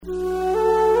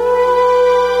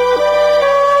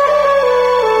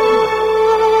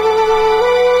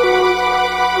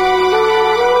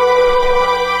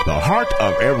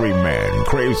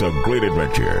promise of great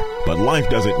adventure, but life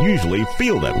doesn't usually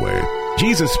feel that way.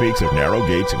 Jesus speaks of narrow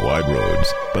gates and wide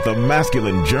roads, but the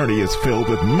masculine journey is filled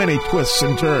with many twists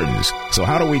and turns. So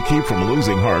how do we keep from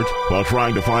losing heart while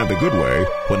trying to find the good way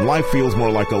when life feels more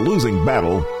like a losing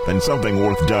battle than something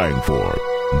worth dying for?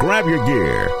 Grab your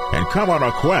gear and come on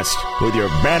a quest with your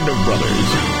band of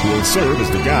brothers who will serve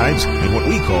as the guides in what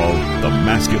we call the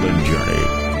masculine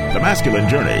journey. The masculine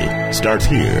journey starts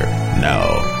here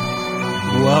now.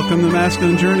 Welcome to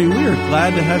Masculine Journey. We are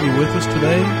glad to have you with us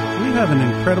today. We have an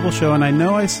incredible show, and I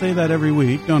know I say that every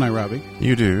week, don't I, Robbie?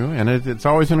 You do, and it's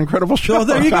always an incredible show. Oh,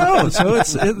 there you go. So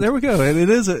there we go. It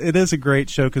is a great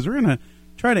show because we're going to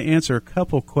try to answer a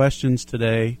couple questions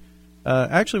today.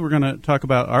 Actually, we're going to talk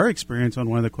about our experience on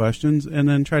one of the questions and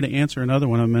then try to answer another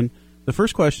one of them. And the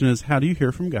first question is, how do you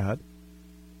hear from God?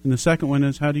 And the second one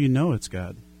is, how do you know it's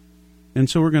God? And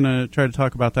so we're going to try to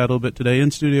talk about that a little bit today.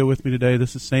 In studio with me today,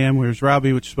 this is Sam. Here's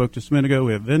Robbie, which spoke just a minute ago.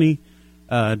 We have Vinny,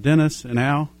 Dennis, and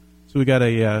Al. So we got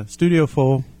a studio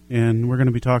full, and we're going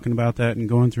to be talking about that and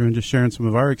going through and just sharing some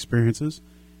of our experiences.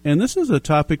 And this is a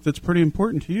topic that's pretty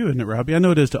important to you, isn't it, Robbie? I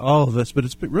know it is to all of us, but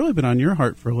it's really been on your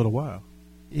heart for a little while.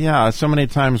 Yeah, so many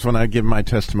times when I give my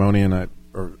testimony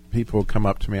or people come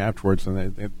up to me afterwards,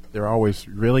 and they're always,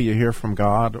 really, you hear from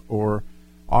God? Or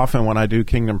often when I do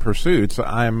Kingdom Pursuits,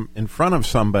 I'm in front of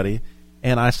somebody,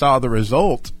 and I saw the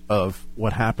result of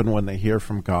what happened when they hear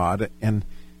from God. And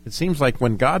it seems like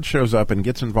when God shows up and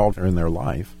gets involved in their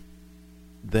life,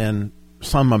 then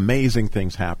some amazing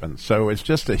things happen. So it's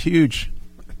just a huge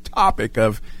topic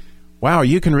of, wow,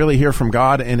 you can really hear from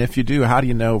God, and if you do, how do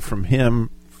you know from Him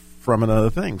from another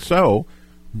thing? So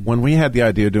when we had the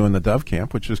idea of doing the Dove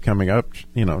Camp, which is coming up,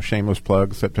 shameless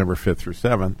plug, September 5th through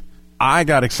 7th, I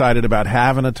got excited about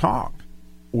having a talk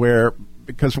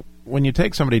because when you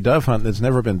take somebody dove hunting that's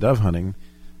never been dove hunting,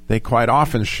 they quite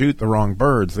often shoot the wrong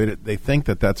birds. They think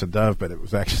that that's a dove, but it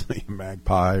was actually a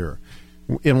magpie, or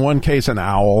in one case, an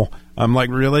owl. I'm like,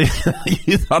 really?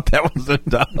 You thought that was a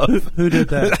dove? Who did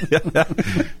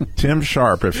that? Tim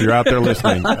Sharp, if you're out there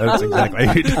listening. That's exactly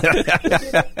who did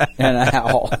that. An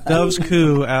owl. Doves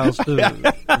coo, owls coo,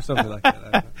 or something like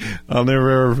that. I'll never,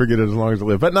 ever forget it as long as I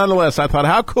live. But nonetheless, I thought,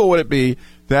 how cool would it be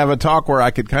to have a talk where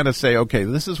I could kind of say, okay,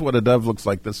 this is what a dove looks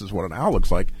like, this is what an owl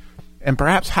looks like. And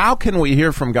perhaps how can we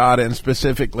hear from God, and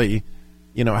specifically,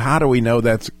 how do we know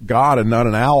that's God and not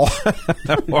an owl,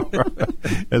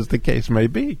 as the case may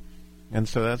be? And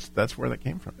so that's where that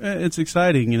came from. It's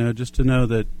exciting, just to know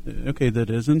that, that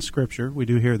is in Scripture. We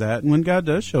do hear that. And when God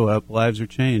does show up, lives are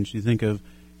changed. You think of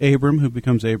Abram, who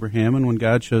becomes Abraham, and when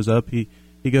God shows up, he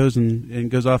goes and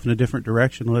goes off in a different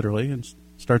direction, literally, and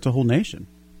starts a whole nation.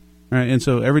 Right? And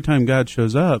so every time God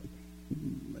shows up,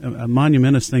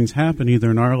 monumentous things happen either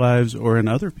in our lives or in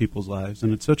other people's lives.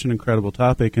 And it's such an incredible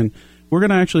topic. And we're going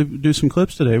to actually do some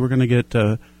clips today. We're going to get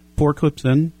 4 clips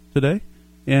in today.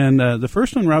 And the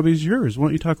first one, Robbie, is yours. Why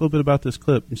don't you talk a little bit about this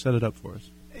clip and set it up for us?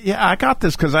 Yeah, I got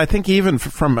this because I think even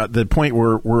from the point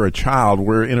where we're a child,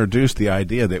 we're introduced the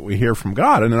idea that we hear from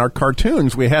God. And in our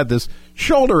cartoons, we had this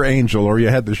shoulder angel, or you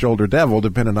had the shoulder devil,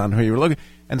 depending on who you were looking.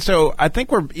 And so I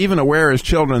think we're even aware as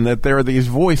children that there are these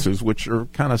voices, which are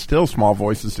kind of still small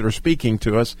voices, that are speaking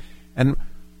to us. And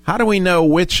how do we know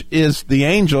which is the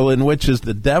angel and which is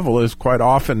the devil is quite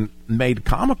often made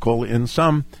comical in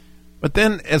some. But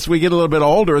then as we get a little bit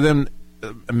older, then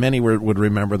many would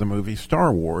remember the movie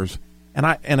Star Wars.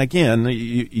 And again,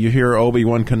 you hear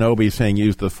Obi-Wan Kenobi saying,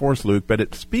 use the Force, Luke, but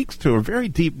it speaks to a very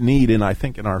deep need, in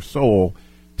our soul,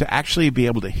 to actually be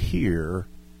able to hear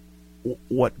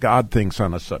what God thinks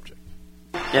on a subject.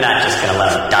 You're not just going to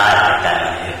let him die like that,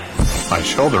 are you? My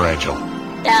shoulder angel.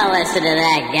 Don't listen to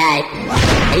that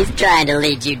guy. He's trying to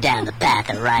lead you down the path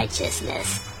of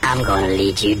righteousness. I'm going to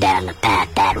lead you down the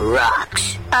path that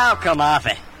rocks. Oh, come off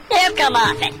it. You come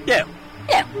off it. You.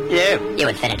 You,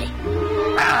 Infinity.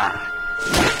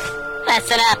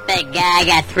 Listen up, big guy. I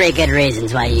got 3 good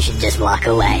reasons why you should just walk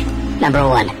away. Number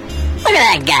 1, look at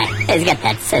that guy. He's got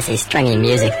that sissy stringy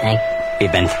music thing.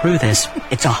 We've been through this.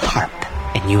 It's a harp,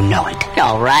 and you know it.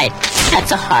 All right.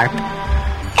 That's a harp,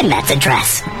 and that's a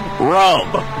dress.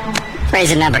 Robe.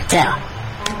 Reason number 2.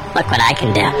 Look what I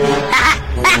can do.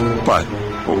 But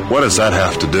what does that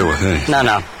have to do with anything?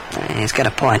 No. He's got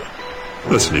a point.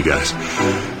 Listen, you guys,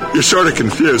 you're sort of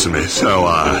confusing me, so,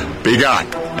 be gone.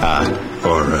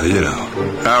 Or,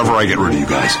 however I get rid of you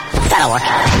guys. That'll work.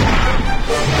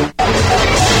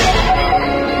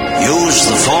 Use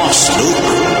the Force, Luke.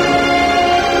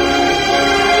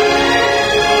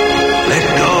 Let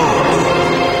go.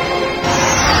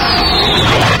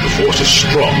 The Force is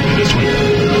strong and it's weak.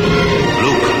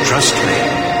 Luke, trust me.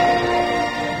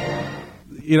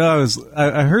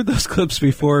 I heard those clips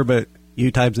before, but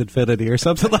U times infinity or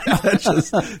something like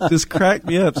that just cracked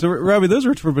me up. So, Robbie, those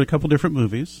were from a couple different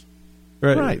movies.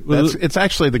 Right. It's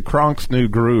actually the Kronk's New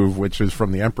Groove, which is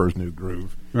from the Emperor's New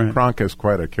Groove. Right. Kronk is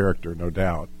quite a character, no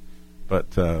doubt. But,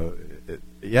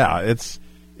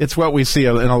 it's what we see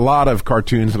in a lot of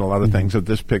cartoons and a lot of things, of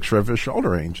this picture of a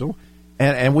shoulder angel.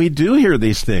 And we do hear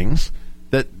these things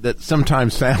that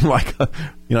sometimes sound like,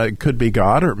 it could be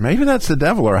God, or maybe that's the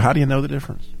devil, or how do you know the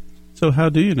difference? So how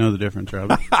do you know the difference,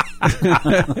 Robbie?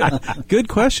 Good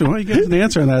question. Why don't you get an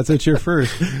answer on that since you're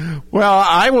first? Well,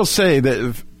 I will say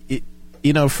that,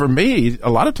 for me, a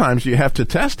lot of times you have to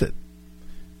test it.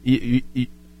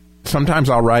 Sometimes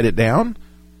I'll write it down,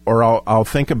 or I'll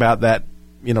think about that,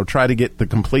 try to get the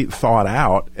complete thought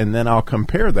out, and then I'll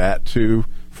compare that to,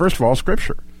 first of all,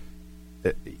 Scripture.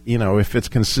 If it's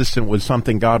consistent with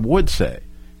something God would say,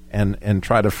 and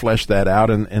try to flesh that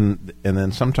out, and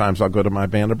then sometimes I'll go to my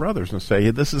band of brothers and say,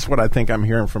 this is what I think I'm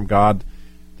hearing from God.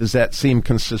 Does that seem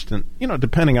consistent?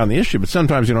 Depending on the issue, but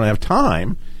sometimes you don't have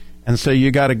time, and so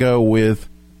you got to go with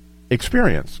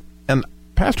experience. And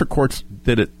Pastor Quartz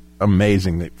did it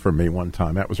amazingly for me one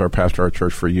time. That was our pastor at our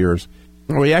church for years.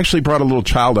 Well, he actually brought a little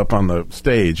child up on the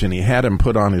stage, and he had him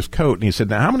put on his coat, and he said,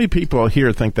 now, how many people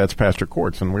here think that's Pastor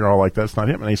Quartz? And we were all like, that's not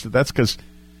him. And he said, that's because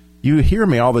you hear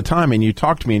me all the time, and you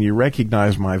talk to me, and you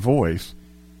recognize my voice.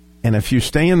 And if you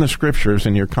stay in the Scriptures,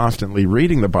 and you're constantly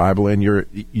reading the Bible, and you're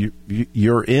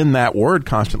in that Word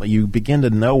constantly, you begin to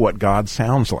know what God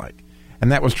sounds like.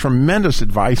 And that was tremendous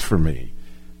advice for me,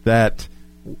 that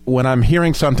when I'm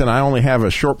hearing something, I only have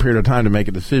a short period of time to make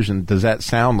a decision. Does that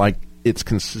sound like it's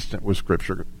consistent with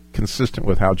Scripture, consistent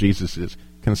with how Jesus is,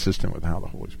 consistent with how the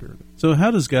Holy Spirit is? So how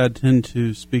does God tend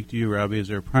to speak to you, Robbie? Is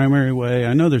there a primary way?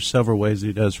 I know there's several ways that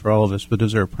he does for all of us, but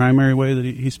is there a primary way that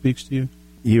he speaks to you?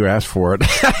 You asked for it.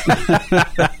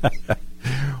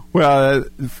 Well,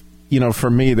 for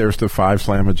me, there's the 5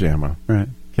 Slamma-Jamma. Right.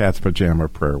 Cat's Pajama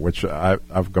Prayer, which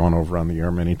I've gone over on the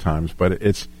air many times, but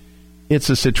it's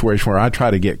a situation where I try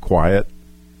to get quiet,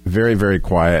 very, very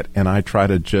quiet, and I try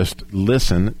to just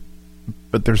listen.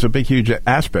 But there's a big, huge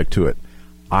aspect to it.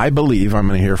 I believe I'm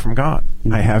going to hear from God.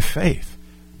 Mm-hmm. I have faith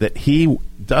that he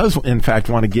does, in fact,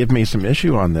 want to give me some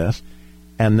issue on this.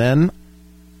 And then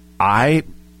I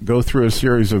go through a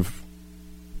series of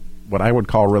what I would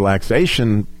call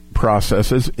relaxation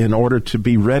processes in order to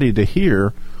be ready to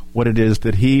hear what it is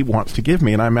that he wants to give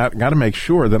me. And I've got to make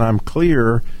sure that I'm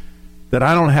clear, that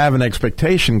I don't have an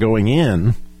expectation going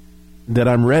in, that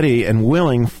I'm ready and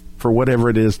willing for whatever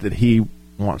it is that he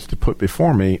wants to put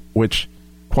before me, which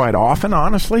quite often,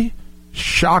 honestly,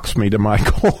 shocks me to my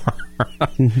core.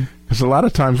 Because a lot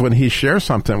of times when he shares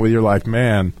something with you, you're like,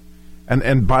 man,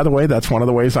 and by the way, that's one of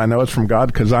the ways I know it's from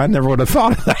God, because I never would have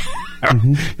thought of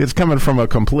that. It's coming from a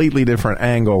completely different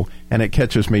angle, and it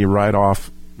catches me right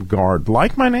off guard,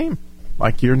 like my name,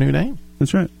 like your new name.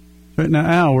 That's right. Right now,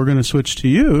 Al, we're going to switch to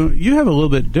you. You have a little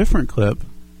bit different clip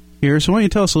here, so why don't you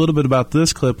tell us a little bit about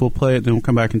this clip? We'll play it, then we'll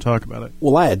come back and talk about it.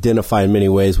 Well, I identify in many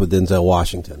ways with Denzel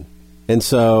Washington. And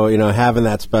so, having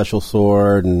that special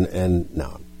sword, and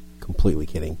no, I'm completely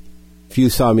kidding. If you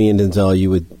saw me and Denzel, you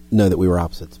would know that we were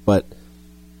opposites. But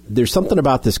there's something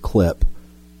about this clip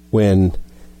when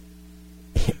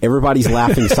everybody's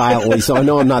laughing silently, so I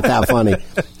know I'm not that funny.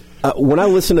 When I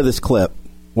listened to this clip,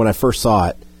 when I first saw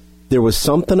it, there was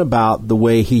something about the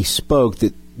way he spoke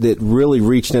that really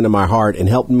reached into my heart and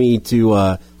helped me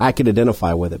to, I could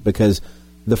identify with it, because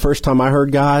the first time I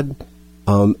heard God,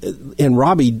 and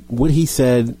Robbie, what he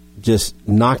said just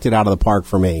knocked it out of the park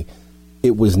for me.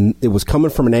 It was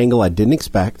coming from an angle I didn't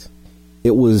expect.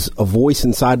 It was a voice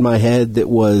inside my head that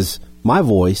was my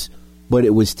voice, but it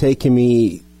was taking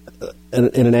me in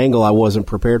an angle I wasn't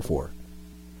prepared for.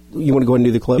 You want to go ahead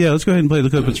and do the clip? Yeah, let's go ahead and play the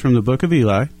clip. It's from the Book of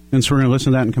Eli. And so we're going to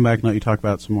listen to that and come back and let you talk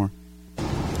about it some more.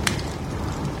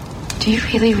 Do you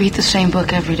really read the same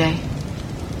book every day?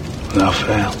 Without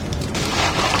fail.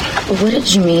 What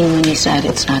did you mean when you said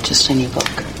it's not just any book?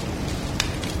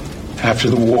 After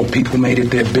the war, people made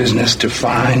it their business to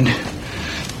find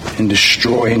and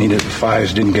destroy any that the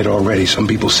fires didn't get already. Some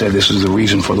people said this was the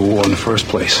reason for the war in the first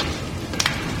place.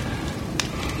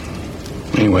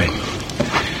 Anyway,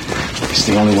 it's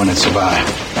the only one that survived.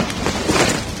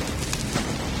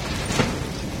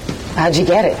 How'd you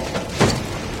get it?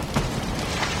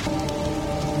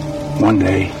 One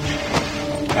day,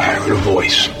 I heard a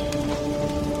voice.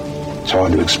 It's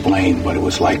hard to explain, but it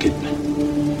was like it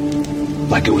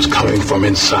was coming from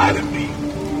inside of me.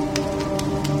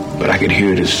 But I could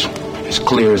hear it as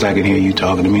clear as I can hear you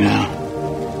talking to me now.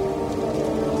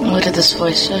 What did this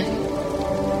voice say?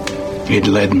 It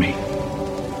led me.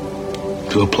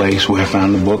 to a place where I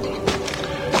found the book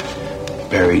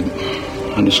buried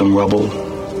under some rubble.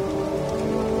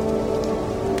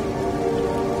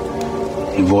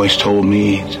 The voice told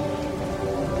me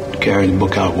to carry the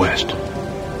book out west.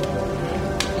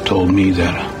 Told me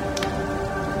that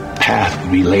a path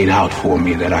would be laid out for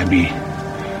me, that I'd be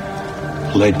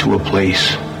led to a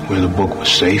place where the book was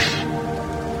safe.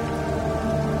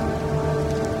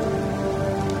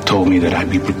 Told me that I'd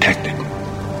be protected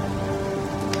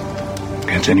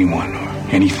against anyone or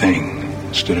anything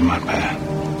that stood in my path.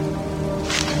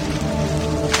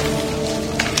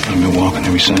 I've been walking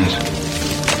ever since.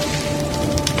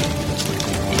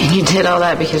 And you did all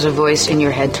that because a voice in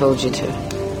your head told you to?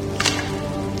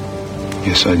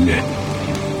 Yes, I did.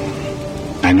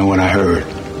 I know what I heard.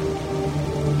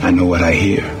 I know what I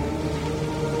hear.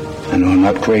 I know I'm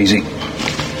not crazy.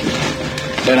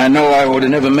 And I know I would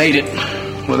have never made it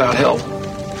without help.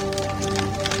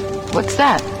 What's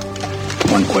that?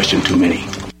 One question too many.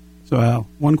 So, Al,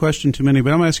 one question too many,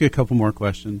 but I'm going to ask you a couple more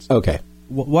questions. Okay.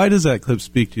 Why does that clip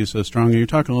speak to you so strongly? You're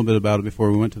talking a little bit about it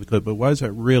before we went to the clip, but why does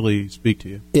that really speak to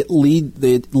you? It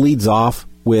leads off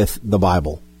with the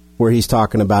Bible, where he's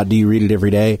talking about, do you read it every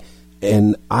day?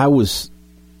 And 8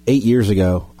 years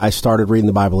ago, I started reading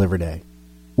the Bible every day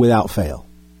without fail.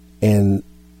 And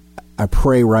I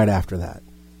pray right after that.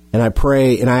 And I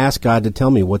pray, and I ask God to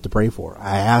tell me what to pray for.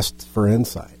 I asked for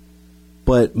insight.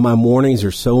 But my mornings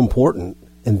are so important,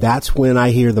 and that's when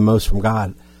I hear the most from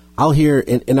God. I'll hear,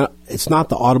 and it's not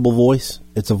the audible voice.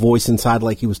 It's a voice inside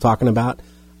like he was talking about.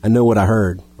 I know what I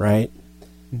heard, right?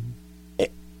 Mm-hmm.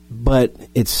 But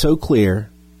it's so clear,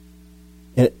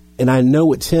 and I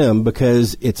know it's him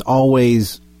because it's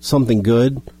always something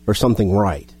good or something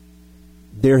right.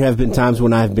 There have been times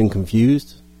when I've been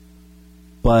confused,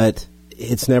 but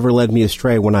it's never led me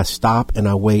astray when I stop and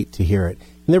I wait to hear it.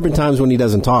 And there have been times when he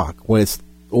doesn't talk, he's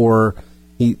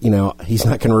not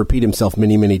going to repeat himself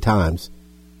many, many times.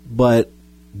 But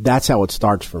that's how it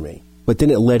starts for me. But then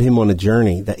it led him on a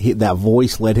journey. That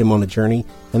voice led him on a journey,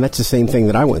 and that's the same thing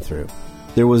that I went through.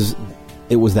 It was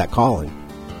that calling.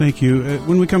 Thank you.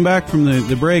 When we come back from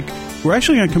the break, we're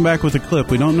actually going to come back with a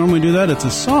clip. We don't normally do that. It's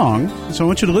a song. So I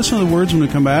want you to listen to the words when we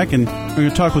come back, and we're going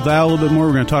to talk with Al a little bit more.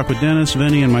 We're going to talk with Dennis,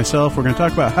 Vinny, and myself. We're going to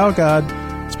talk about how God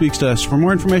speaks to us. For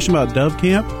more information about Dove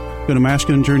Camp, go to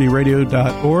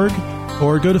masculinejourneyradio.org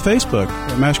or go to Facebook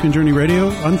at Masculine Journey Radio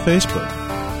on Facebook.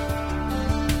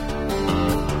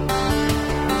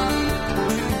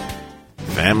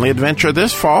 Family adventure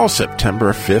this fall,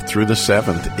 September 5th through the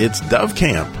 7th. It's Dove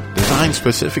Camp, designed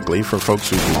specifically for folks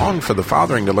who long for the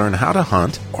fathering to learn how to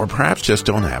hunt or perhaps just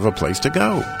don't have a place to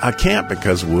go. A camp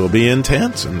because we'll be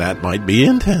intense, and that might be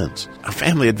intense. A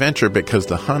family adventure because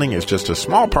the hunting is just a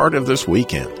small part of this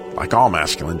weekend. Like all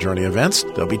Masculine Journey events,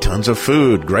 there'll be tons of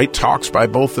food, great talks by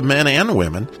both the men and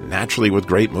women, naturally with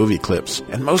great movie clips,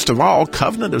 and most of all,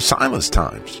 Covenant of Silence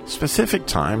times. Specific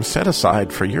times set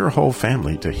aside for your whole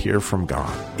family to hear from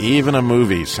God. Even a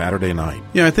movie Saturday night.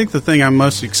 Yeah, I think the thing I'm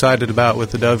most excited about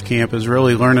with the Dove Camp is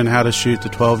really learning how to shoot the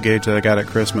 12 gauge that I got at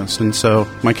Christmas. And so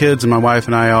my kids and my wife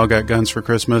and I all got guns for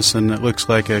Christmas, and it looks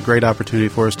like a great opportunity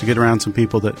for us to get around some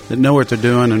people that know what they're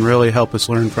doing and really help us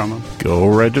learn from them. Go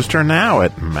register now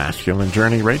at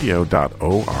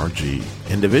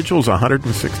masculinejourneyradio.org. Individuals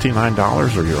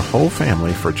 $169 or your whole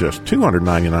family for just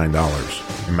 $299.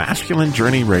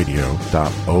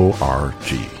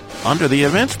 masculinejourneyradio.org. Under the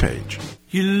events page.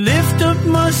 You lift up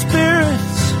my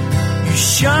spirits, you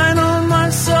shine on my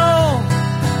soul.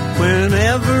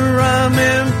 Whenever I'm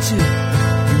empty,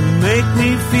 you make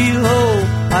me feel whole.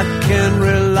 I can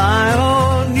rely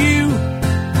on you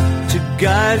to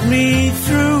guide me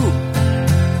through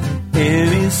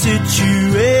any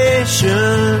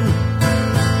situation.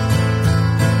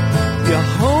 You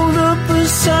hold up a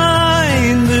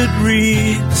sign that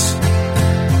reads,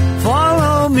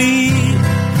 "Follow me."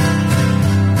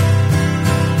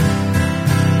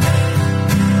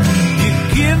 You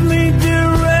give me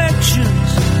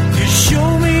directions, you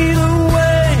show me the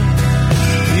way.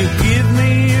 You give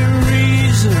me a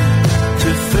reason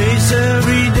to face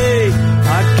every day.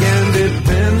 I can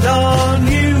depend on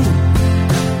you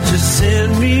to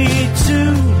send me to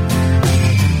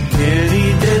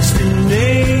any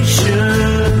destination.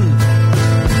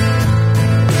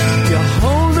 You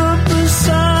hold up a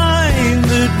sign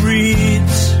that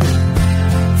reads,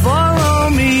 "Follow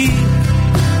me,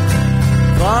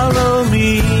 follow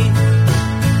me."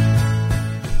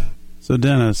 So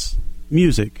Dennis,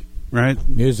 music, right?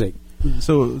 Music.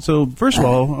 So first of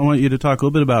all, I want you to talk a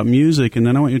little bit about music, and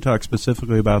then I want you to talk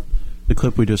specifically about the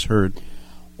clip we just heard.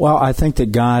 Well, I think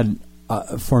that God,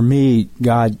 for me,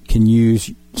 God can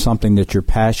use something that you're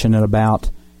passionate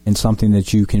about and something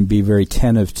that you can be very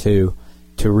attentive to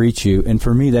reach you. And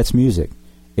for me, that's music.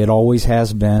 It always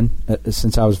has been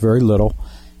since I was very little.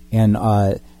 And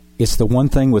it's the one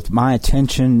thing with my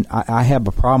attention. I have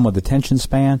a problem with attention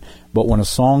span, but when a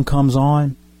song comes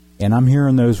on and I'm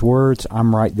hearing those words,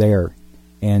 I'm right there.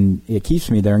 And it keeps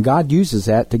me there. And God uses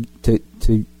that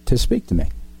to speak to me.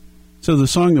 So the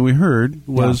song that we heard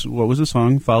was, what was the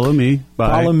song? Follow Me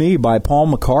by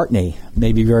Paul McCartney.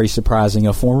 Maybe very surprising.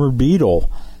 A former Beatle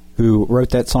who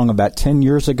wrote that song about 10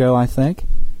 years ago, I think.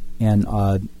 And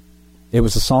it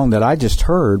was a song that I just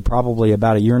heard probably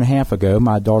about a year and a half ago.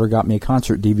 My daughter got me a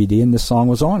concert DVD, and this song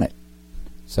was on it.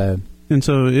 And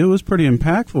so it was pretty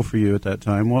impactful for you at that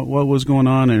time. What was going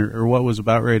on, or what was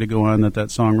about ready to go on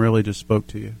that song really just spoke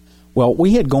to you? Well,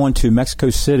 we had gone to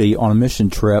Mexico City on a mission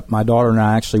trip, my daughter and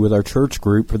I, actually, with our church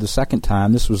group for the second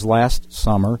time. This was last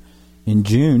summer in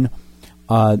June.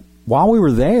 While we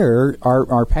were there,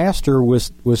 our pastor was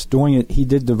doing it. He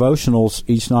did devotionals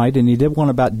each night, and he did one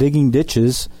about digging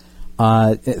ditches,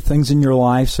 things in your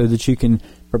life so that you can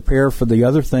prepare for the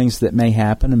other things that may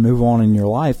happen and move on in your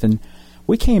life. And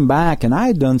we came back, and I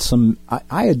had done some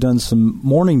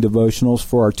morning devotionals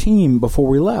for our team before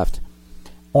we left.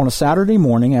 On a Saturday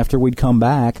morning after we'd come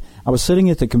back, I was sitting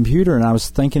at the computer and I was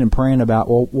thinking and praying about,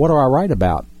 well, what do I write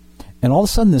about? And all of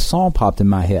a sudden this song popped in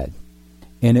my head.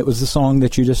 And it was the song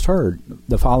that you just heard,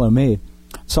 the Follow Me.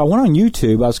 So I went on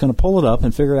YouTube. I was going to pull it up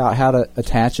and figure out how to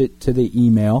attach it to the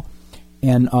email.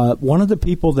 And one of the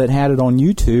people that had it on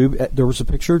YouTube, there was a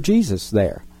picture of Jesus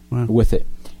there with it.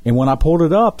 And when I pulled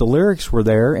it up, the lyrics were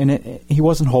there, and he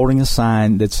wasn't holding a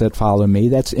sign that said Follow Me.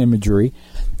 That's imagery.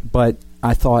 But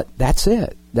I thought, that's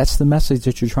it. That's the message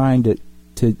that you're trying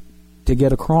to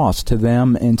get across to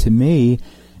them and to me.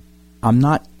 I'm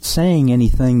not saying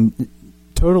anything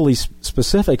totally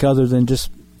specific other than just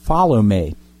follow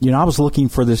me. I was looking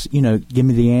for this, give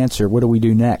me the answer. What do we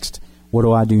do next? What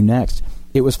do I do next?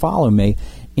 It was follow me.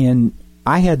 And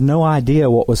I had no idea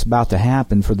what was about to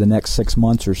happen for the next 6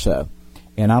 months or so.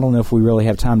 And I don't know if we really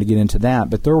have time to get into that,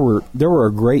 but there were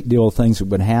a great deal of things that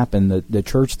would happen. The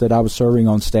church that I was serving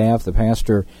on staff, the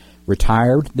pastor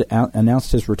retired,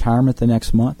 announced his retirement the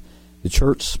next month. The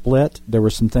church split. There were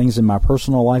some things in my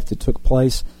personal life that took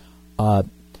place.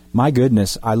 My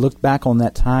goodness, I looked back on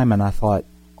that time and I thought,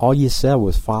 all you said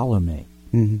was follow me.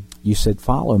 Mm-hmm. You said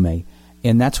follow me.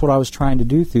 And that's what I was trying to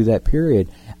do through that period.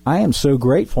 I am so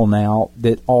grateful now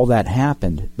that all that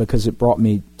happened because it brought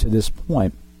me to this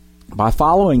point. By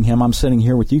following him, I'm sitting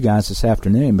here with you guys this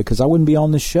afternoon because I wouldn't be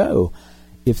on the show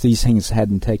if these things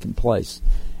hadn't taken place.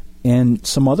 And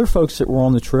some other folks that were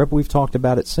on the trip, we've talked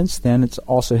about it since then, it's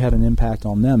also had an impact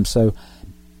on them. So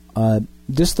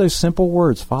just those simple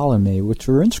words, follow me, which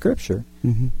are in Scripture,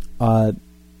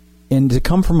 and to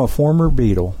come from a former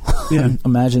Beatle,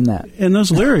 imagine that. And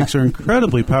those lyrics are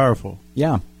incredibly powerful.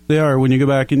 Yeah. They are. When you go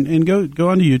back and go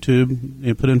onto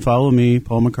YouTube, put in Follow Me,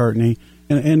 Paul McCartney,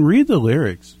 and read the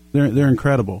lyrics. They're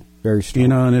incredible. Very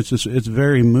strong. And it's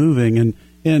very moving.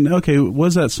 And okay,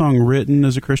 was that song written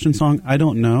as a Christian song? I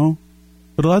don't know.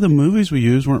 But a lot of the movies we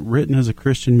use weren't written as a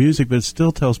Christian music, but it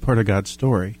still tells part of God's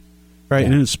story. Right?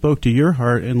 Yeah. And it spoke to your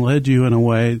heart and led you in a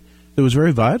way that was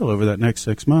very vital over that next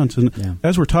 6 months. And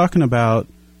as we're talking about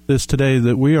this today,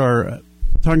 that we are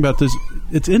talking about this,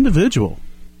 it's individual.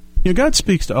 God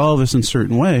speaks to all of us in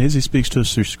certain ways. He speaks to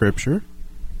us through Scripture,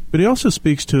 but He also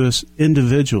speaks to us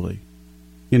individually.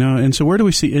 And so where do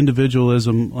we see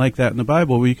individualism like that in the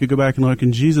Bible? Well, you could go back and look,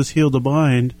 and Jesus healed the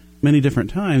blind many different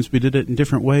times, but He did it in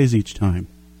different ways each time.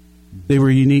 They were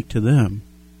unique to them.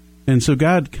 And so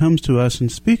God comes to us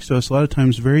and speaks to us a lot of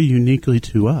times very uniquely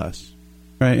to us.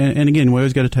 Right? And again, we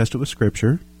always got to test it with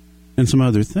Scripture and some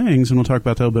other things, and we'll talk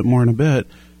about that a little bit more in a bit.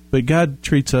 But God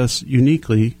treats us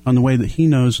uniquely on the way that He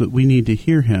knows that we need to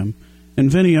hear Him.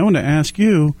 And Vinny, I want to ask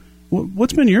you,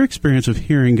 what's been your experience of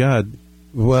hearing God?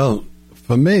 Well,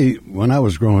 for me, when I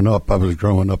was growing up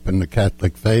in the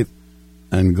Catholic faith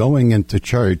and going into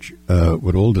church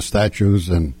with all the statues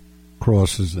and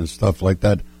crosses and stuff like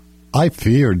that. I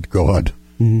feared God.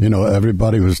 Mm-hmm.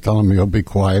 Everybody was telling me, oh, be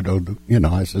quiet. Oh,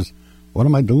 I says, what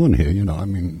am I doing here?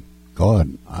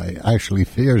 God, I actually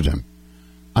feared Him.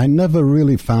 I never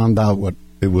really found out what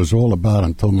it was all about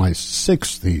until my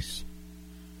 60s,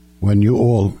 when you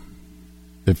all,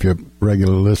 if you're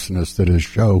regular listeners to this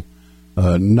show,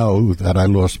 know that I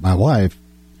lost my wife,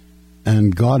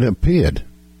 and God appeared.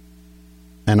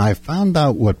 And I found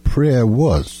out what prayer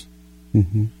was.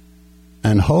 Mm-hmm.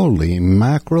 And holy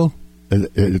mackerel,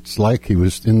 it's like He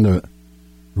was in the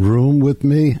room with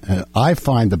me. I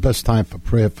find the best time for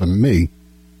prayer for me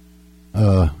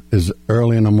is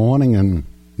early in the morning and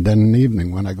then in the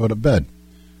evening when I go to bed.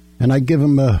 and I give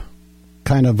him a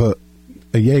kind of a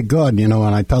yay God, and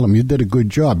I tell him, you did a good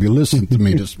job. You listened to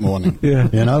me this morning. Yeah.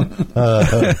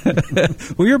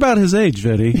 Well, you're about his age,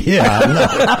 Vinny. Yeah,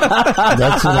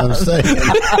 that's what I'm saying.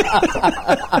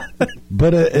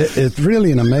 But it's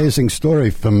really an amazing story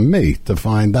for me to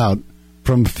find out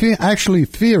from actually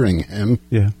fearing him.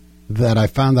 Yeah. That I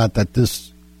found out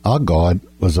that our God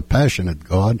was a passionate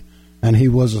God, and he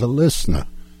was a listener,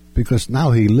 because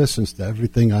now he listens to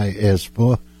everything I ask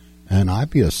for, and I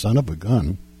be a son of a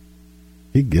gun.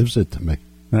 He gives it to me.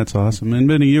 That's awesome. And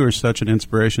Benny, you are such an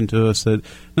inspiration to us that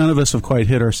none of us have quite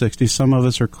hit our 60s. Some of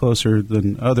us are closer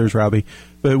than others, Robbie,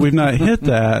 but we've not hit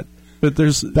that. But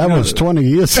that was 20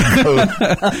 years ago.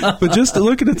 But just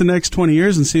looking at the next 20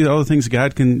 years and see all the things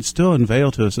God can still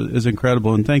unveil to us is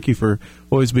incredible. And thank you for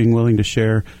always being willing to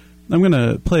share. I'm going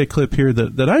to play a clip here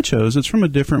that I chose. It's from a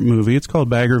different movie. It's called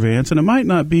Bagger Vance, and it might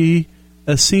not be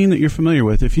a scene that you're familiar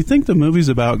with. If you think the movie's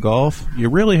about golf, you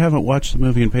really haven't watched the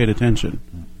movie and paid attention.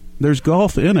 There's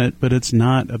golf in it, but it's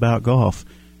not about golf.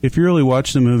 If you really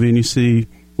watch the movie and you see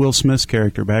Will Smith's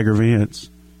character, Bagger Vance,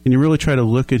 and you really try to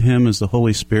look at him as the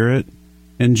Holy Spirit,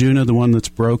 and Junah, the one that's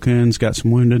broken, has got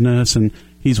some woundedness, and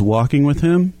he's walking with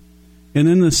him, and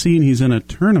in the scene he's in a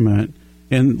tournament,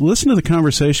 and listen to the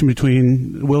conversation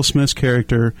between Will Smith's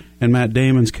character and Matt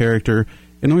Damon's character,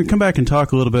 and we'll come back and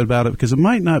talk a little bit about it, because it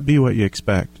might not be what you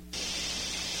expect.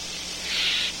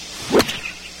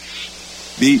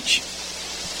 Beach.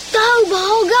 Go,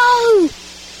 ball, go!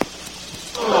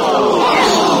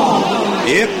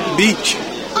 Yep, beach.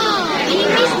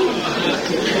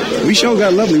 We sure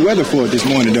got lovely weather for it this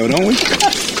morning, though, don't we?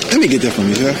 Let me get that from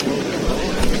you, sir.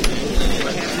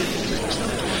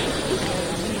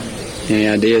 Any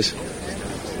ideas?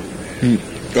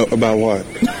 About what?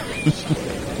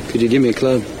 Could you give me a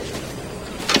club?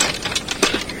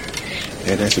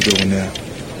 Yeah, that's a good one now.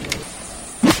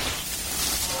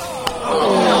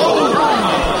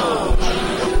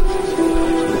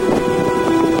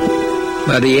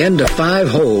 By the end of 5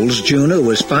 holes, Junah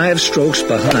was 5 strokes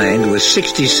behind with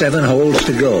 67 holes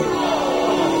to go.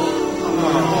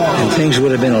 And things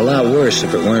would have been a lot worse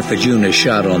if it weren't for Junah's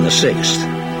shot on the 6th.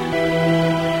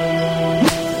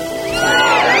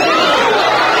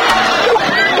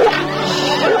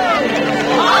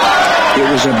 It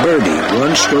was a birdie,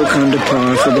 1 stroke under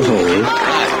par for the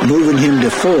hole, moving him to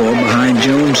 4 behind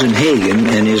Jones and Hagen,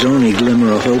 and his only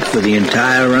glimmer of hope for the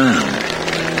entire round.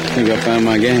 I think I found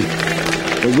my game.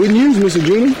 Well, good news, Mr.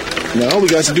 Junah. Now all we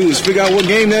got to do is figure out what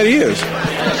game that is.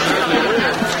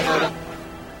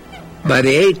 By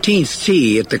the 18th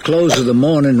tee at the close of the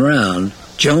morning round,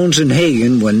 Jones and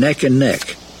Hagen were neck and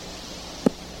neck.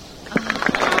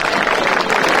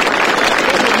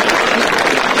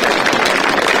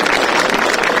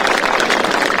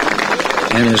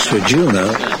 And as for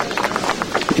Junah,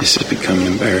 this is becoming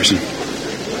embarrassing.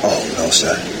 Oh, no,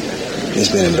 sir.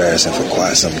 It's been embarrassing for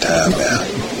quite some time now.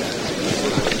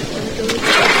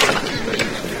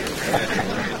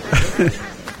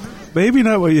 Maybe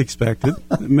not what you expected.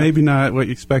 Maybe not what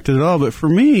you expected at all. But for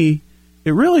me,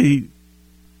 it really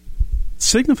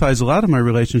signifies a lot of my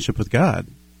relationship with God.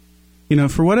 You know,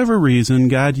 for whatever reason,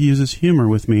 God uses humor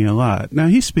with me a lot. Now,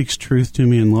 he speaks truth to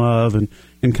me in love and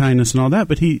kindness and all that,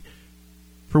 but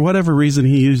for whatever reason,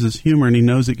 he uses humor, and he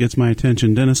knows it gets my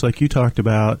attention. Dennis, like you talked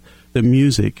about, that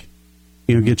music,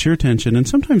 gets your attention. And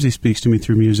sometimes he speaks to me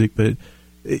through music, but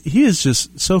he is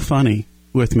just so funny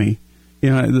with me.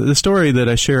 The story that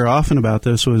I share often about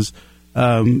this was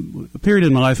a period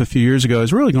in my life a few years ago. I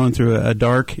was really going through a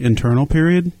dark internal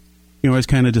period. I was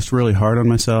kind of just really hard on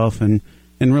myself and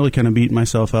really kind of beating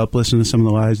myself up, listening to some of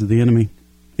the lies of the enemy.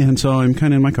 And so I'm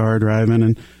kind of in my car driving,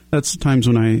 and that's times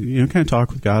when I kind of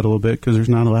talk with God a little bit because there's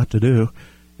not a lot to do.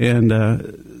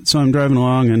 And so I'm driving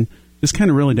along and just kind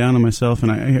of really down on myself,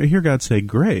 and I hear God say,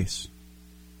 "Grace."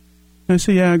 I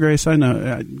say, yeah, grace, I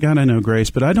know. God, I know grace,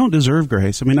 but I don't deserve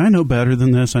grace. I mean, I know better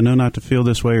than this. I know not to feel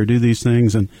this way or do these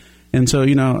things. And so,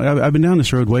 I've been down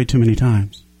this road way too many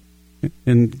times.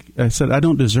 And I said, I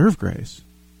don't deserve grace.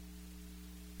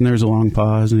 And there's a long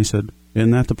pause, and he said,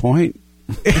 isn't that the point?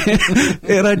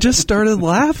 And I just started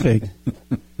laughing,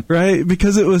 right?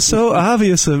 Because it was so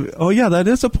obvious oh, yeah, that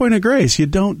is a point of grace. You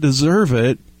don't deserve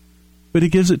it, but he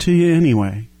gives it to you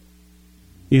anyway.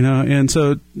 And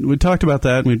so we talked about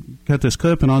that, and we got this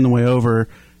clip, and on the way over,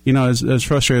 I was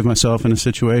frustrated with myself in a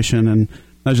situation, and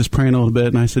I was just praying a little bit,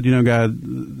 and I said, God,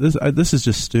 this is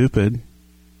just stupid.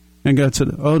 And God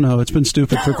said, oh, no, it's been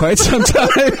stupid for quite some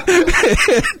time.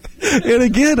 And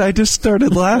again, I just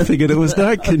started laughing, and it was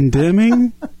not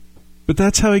condemning, but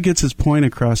that's how he gets his point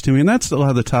across to me. And that's a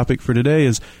lot of the topic for today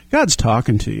is God's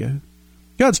talking to you.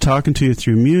 God's talking to you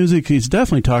through music. He's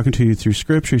definitely talking to you through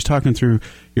Scripture. He's talking through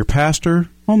your pastor.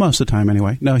 Well, most of the time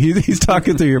anyway. No, he's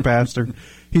talking through your pastor.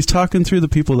 He's talking through the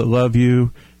people that love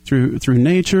you, through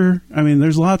nature. I mean,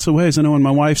 there's lots of ways. I know when my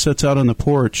wife sits out on the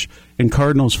porch and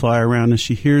cardinals fly around and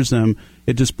she hears them,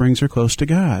 it just brings her close to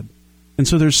God. And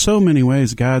so there's so many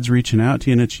ways God's reaching out to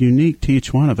you, and it's unique to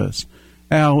each one of us.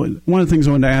 Al, one of the things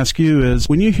I wanted to ask you is,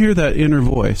 when you hear that inner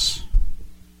voice,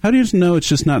 how do you know it's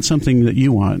just not something that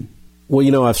you want?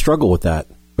 Well, I've struggled with that,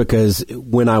 because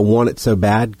when I want it so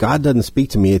bad, God doesn't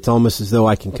speak to me. It's almost as though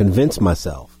I can convince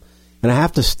myself. And I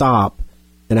have to stop,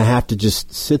 and I have to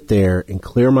just sit there and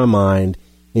clear my mind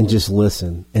and just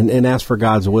listen and ask for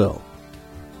God's will.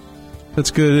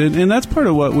 That's good. And that's part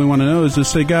of what we want to know, is to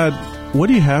say, God, what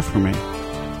do you have for me?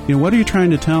 What are you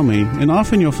trying to tell me? And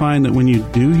often you'll find that when you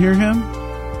do hear him,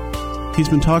 he's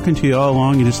been talking to you all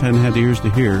along. You just hadn't had ears to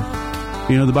hear.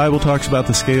 The Bible talks about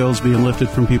the scales being lifted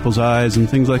from people's eyes and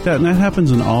things like that. And that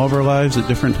happens in all of our lives at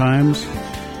different times.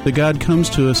 That God comes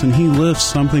to us and he lifts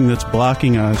something that's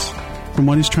blocking us from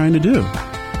what he's trying to do.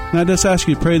 And I just ask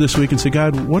you to pray this week and say,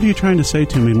 God, what are you trying to say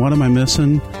to me? And what am I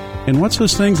missing? And what's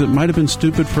those things that might have been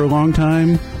stupid for a long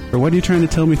time? Or what are you trying to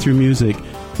tell me through music?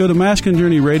 Go to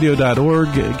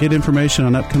masculinejourneyradio.org, get information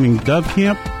on upcoming Dove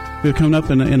Camp. We're coming up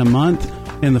in a month.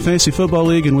 In the Fantasy Football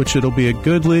League, in which it'll be a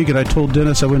good league. And I told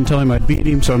Dennis I wouldn't tell him I'd beat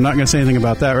him, so I'm not going to say anything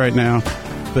about that right now.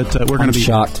 But we're going to be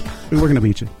shocked. We're going to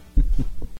beat you.